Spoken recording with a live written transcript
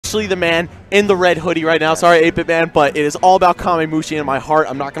actually the man in the red hoodie right now. Sorry, 8BitMan, but it is all about Kamemushi in my heart.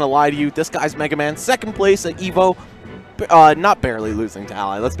 I'm not going to lie to you. This guy's Mega Man, second place at EVO. Not barely losing to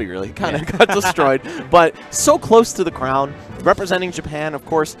Ally, let's be real. He kind of got destroyed, but so close to the crown. Representing Japan, of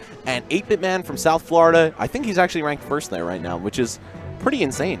course, and 8BitMan from South Florida. I think he's actually ranked first there right now, which is pretty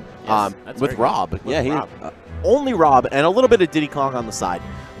insane. Yes, with Rob. Yeah, only Rob, and a little bit of Diddy Kong on the side.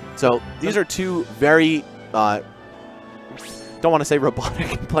 So these are two very, don't want to say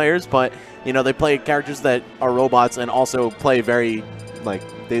robotic players, but, you know, they play characters that are robots and also play very, like,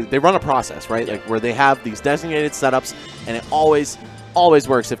 they run a process, right? Like, where they have these designated setups, and it always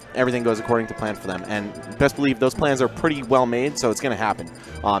works if everything goes according to plan for them. And best believe those plans are pretty well made, so it's going to happen.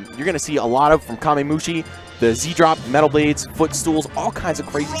 You're going to see a lot of, from Kamemushi, the Z-drop, metal blades, footstools, all kinds of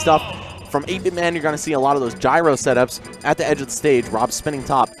crazy stuff. From 8BitMan, you're going to see a lot of those gyro setups at the edge of the stage, Rob spinning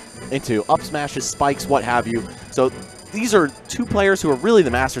top into up smashes, spikes, what have you. So these are two players who are really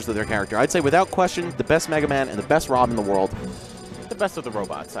the masters of their character. I'd say without question, the best Mega Man and the best Rob in the world. The best of the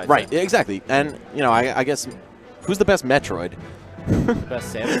robots, I'd Right, say. exactly. And, you know, I guess, who's the best Metroid? The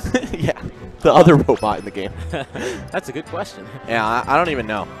best Samus? Yeah, the other robot in the game. That's a good question. Yeah, I don't even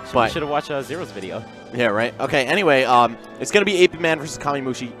know. You should have watched Zero's video. Yeah, right. Okay, anyway, it's going to be 8BitMan versus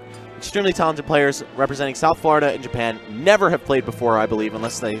Kamemushi. Extremely talented players representing South Florida and Japan. Never have played before, I believe,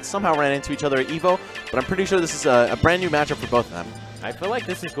 unless they somehow ran into each other at EVO. But I'm pretty sure this is a brand new matchup for both of them. I feel like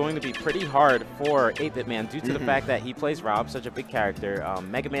this is going to be pretty hard for 8BitMan due to the fact that he plays Rob, such a big character.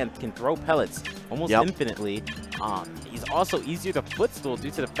 Mega Man can throw pellets almost infinitely. He's also easier to footstool due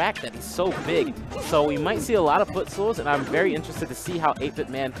to the fact that he's so big. So we might see a lot of footstools, and I'm very interested to see how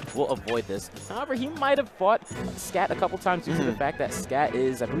 8BitMan will avoid this. However, he might have fought Scat a couple times due to the fact that Scat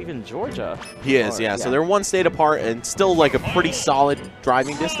is, I believe, in Georgia. He is, yeah. So they're one state apart and still like a pretty solid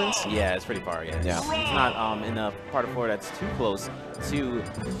driving distance. Yeah, it's pretty far, yeah. It's not in a part of Florida that's too close to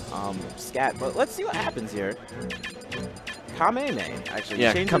Scat, but let's see what happens here. Kameme, actually.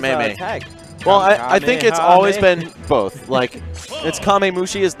 Yeah, Kameme. Tag. Well, I think it's always been both. Like, it's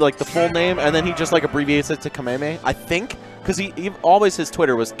Kamemushi is like the full name, and then he just like abbreviates it to Kameme, I think. Because he always, his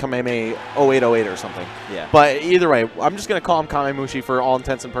Twitter was Kameme 0808 or something. Yeah. But either way, I'm just going to call him Kamemushi for all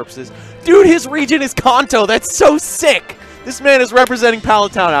intents and purposes. Dude, his region is Kanto. That's so sick. This man is representing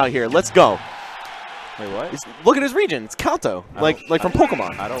Palatown out here. Let's go. Wait, what? Look at his region. It's Kanto, like from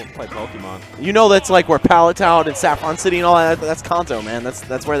Pokemon. I don't play Pokemon. You know that's like where Palatown and Saffron City and all that. That's Kanto, man.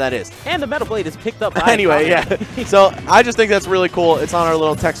 That's where that is. And the Metal Blade is picked up by anyway, yeah. So I just think that's really cool. It's on our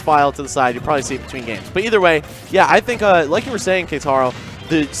little text file to the side. You'll probably see it between games. But either way, yeah, I think like you were saying, Keitaro,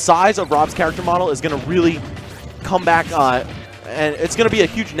 the size of Rob's character model is going to really come back, and it's going to be a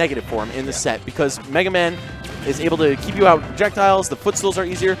huge negative for him in the set because Mega Man is able to keep you out with projectiles, the footstools are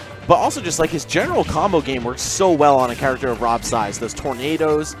easier, but also just like his general combo game works so well on a character of Rob's size. Those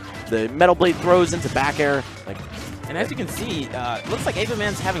tornadoes, the Metal Blade throws into back air. And as you can see, it looks like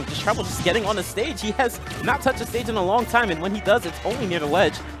 8BitMan's having just trouble just getting on the stage. He has not touched the stage in a long time, and when he does, it's only near the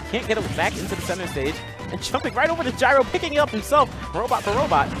ledge. Can't get it back into the center stage. And jumping right over the gyro, picking it up himself, robot for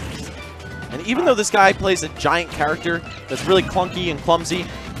robot. And even though this guy plays a giant character that's really clunky and clumsy,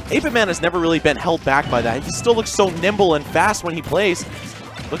 8BitMan has never really been held back by that. He still looks so nimble and fast when he plays.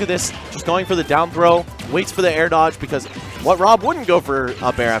 Look at this, just going for the down throw, waits for the air dodge because what Rob wouldn't go for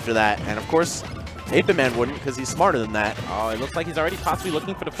up air after that. And of course, 8BitMan wouldn't because he's smarter than that. Oh, it looks like he's already possibly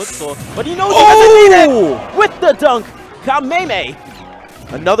looking for the footstool, but he knows he doesn't need it with the dunk. Kameme.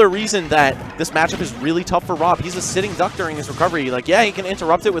 Another reason that this matchup is really tough for Rob. He's a sitting duck during his recovery. Like, yeah, he can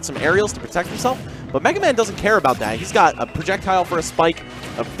interrupt it with some aerials to protect himself, but Mega Man doesn't care about that. He's got a projectile for a spike,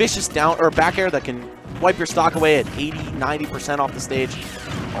 a vicious down or back air that can wipe your stock away at 80–90% off the stage.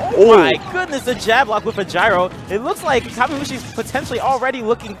 Oh my goodness, a jab lock with a gyro. It looks like Kamemushi's potentially already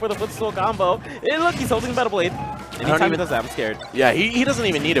looking for the footstool combo. Look, he's holding Metal Blade. Anytime he does that, I'm scared. Yeah, he doesn't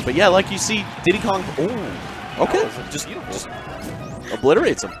even need it, but yeah, like you see Diddy Kong. Oh, okay. Just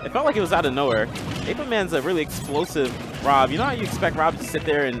obliterates him. It felt like it was out of nowhere. 8BitMan's a really explosive Rob. You know how you expect Rob to sit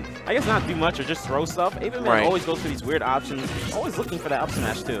there and, I guess, not do much or just throw stuff? 8BitMan always goes for these weird options, always looking for that up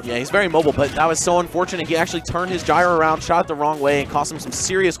smash, too. Yeah, he's very mobile, but that was so unfortunate. He actually turned his gyro around, shot it the wrong way, and cost him some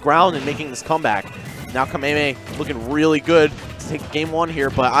serious ground in making this comeback. Now Kameme looking really good to take game one here,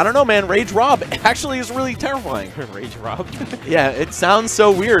 but I don't know, man. Rage Rob actually is really terrifying. Rage Rob? Yeah, it sounds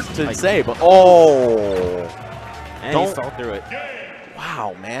so weird to say, but oh. And he saw through it.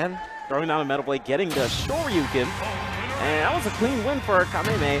 Wow, man. Throwing down a Metal Blade, getting the Shoryuken. And that was a clean win for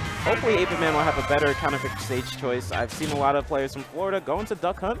Kameme. Hopefully 8BitMan will have a better counter pick stage choice. I've seen a lot of players from Florida go into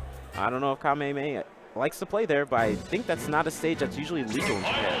Duck Hunt. I don't know if Kameme likes to play there, but I think that's not a stage that's usually legal in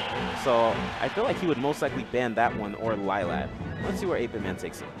Japan. So I feel like he would most likely ban that one or Lilat. Let's see where 8BitMan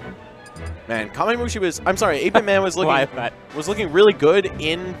takes it. Man, Kamemushi was, I'm sorry, 8BitMan was looking really good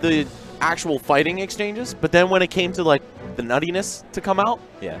in the actual fighting exchanges, but then when it came to like the nuttiness to come out,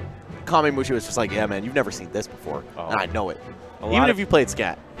 yeah, Kamemushi was just like, yeah, man, you've never seen this before, and I know it. Even if you played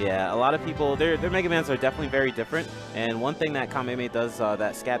Scat. Yeah, a lot of people, their Mega Mans are definitely very different. And one thing that Kameme does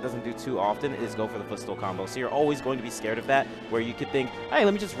that Scat doesn't do too often is go for the footstool combo. So you're always going to be scared of that, where you could think, hey,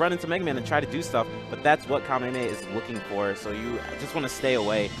 let me just run into Mega Man and try to do stuff. But that's what Kameme is looking for. So you just want to stay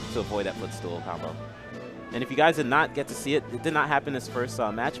away to avoid that footstool combo. And if you guys did not get to see it, it did not happen this first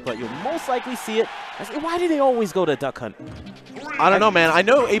match, but you'll most likely see it. Why do they always go to Duck Hunt? I don't know, man. I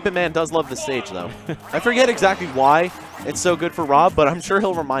know 8BitMan does love the stage, though. I forget exactly why it's so good for Rob, but I'm sure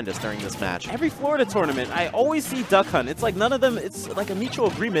he'll remind us during this match. Every Florida tournament, I always see Duck Hunt. It's like none of them, it's like a mutual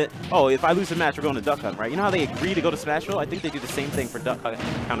agreement. Oh, if I lose a match, we're going to Duck Hunt, right? You know how they agree to go to Smashville? I think they do the same thing for Duck Hunt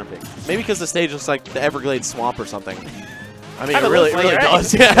counterpick. Maybe because the stage looks like the Everglades Swamp or something. I mean, it really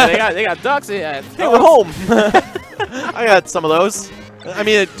does. Yeah. They got ducks. Yeah. Hey, we're home. I got some of those. I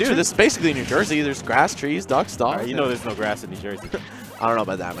mean, dude, this is basically New Jersey. There's grass, trees, ducks, dogs. Right, you know there's no grass in New Jersey. I don't know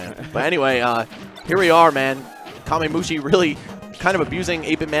about that, man. But anyway, here we are, man. Kamemushi really kind of abusing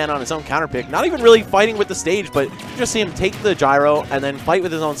 8BitMan on his own counterpick. Not even really fighting with the stage, but you just see him take the gyro and then fight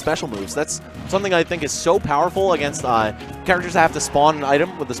with his own special moves. That's something I think is so powerful against characters that have to spawn an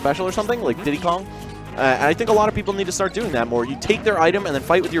item with a special or something, like Diddy Kong. And I think a lot of people need to start doing that more. You take their item and then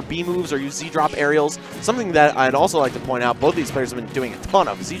fight with your B moves or use Z-drop aerials. Something that I'd also like to point out, both these players have been doing a ton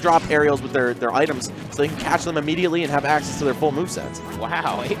of Z-drop aerials with their items so they can catch them immediately and have access to their full movesets.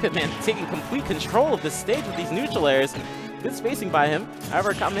 Wow, 8BitMan taking complete control of the stage with these neutral airs. Good spacing by him.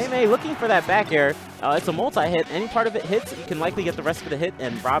 However, Kameme looking for that back air. It's a multi-hit. Any part of it hits, you can likely get the rest of the hit,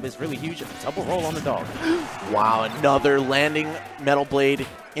 and Rob is really huge. Double roll on the dog. Wow, another landing Metal Blade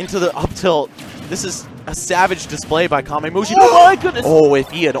into the up tilt. This is a savage display by Kamemushi. Oh my goodness! Oh, if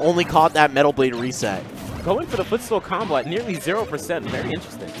he had only caught that Metal Blade reset. Going for the footstool combo at nearly 0%. Very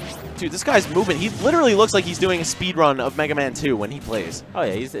interesting. Dude, this guy's moving. He literally looks like he's doing a speed run of Mega Man 2 when he plays. Oh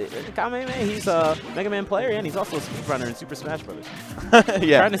yeah, he's a Mega Man player, and he's also a speedrunner in Super Smash Bros.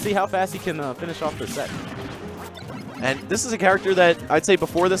 Yeah. Trying to see how fast he can finish off the set. And this is a character that I'd say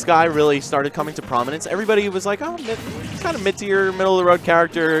before this guy really started coming to prominence, everybody was like, oh, he's kind of mid-tier, middle-of-the-road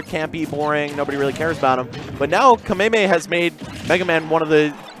character, campy, boring, nobody really cares about him. But now Kameme has made Mega Man one of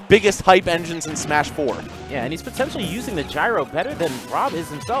the biggest hype engines in Smash 4. Yeah, and he's potentially using the gyro better than Rob is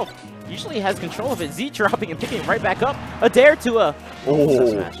himself. Usually has control of it, Z-dropping and picking it right back up. A dare to a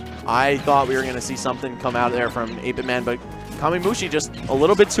smash. I thought we were going to see something come out there from 8BitMan, but Kamemushi just a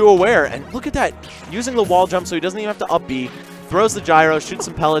little bit too aware. And look at that, using the wall jump so he doesn't even have to up B. Throws the gyro, shoots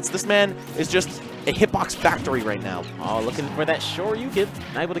some pellets. This man is just a hitbox factory right now. Oh, looking for that Shoryuken.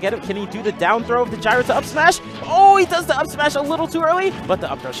 Not able to get it. Can he do the down throw of the gyro to up smash? Oh, he does the up smash a little too early, but the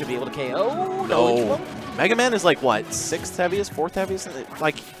up throw should be able to KO. No. Mega Man is like, what, 6th heaviest, 4th heaviest?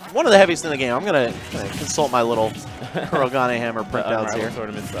 Like, one of the heaviest in the game. I'm going to consult my little Kurogane Hammer printouts here.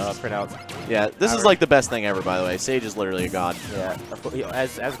 Tournaments printouts. Yeah, this is like the best thing ever, by the way. Sage is literally a god. Yeah,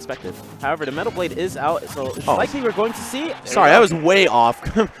 as expected. However, the Metal Blade is out, so it's likely we're going to see. Sorry, I was way off.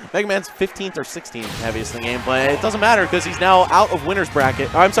 Mega Man's 15th or 16th heaviest in the game, but it doesn't matter because he's now out of winner's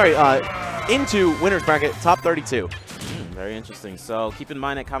bracket. I'm sorry, into winner's bracket, top 32. Very interesting. So keep in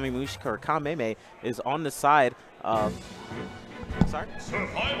mind that Kamemushi or Kameme is on the side of. Sorry.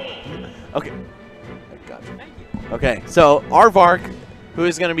 Okay. Gotcha. Thank you. Okay, so Aardvark, who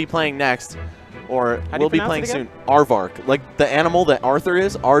is going to be playing next, or will be playing soon. Aardvark, like the animal that Arthur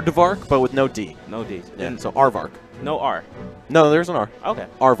is, Aardvark, but with no D. No D. Yeah. So Aardvark. No R. No, there's an R. Okay.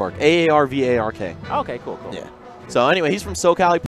 Aardvark. Aarvark. Okay. Cool. Yeah. So anyway, he's from SoCal.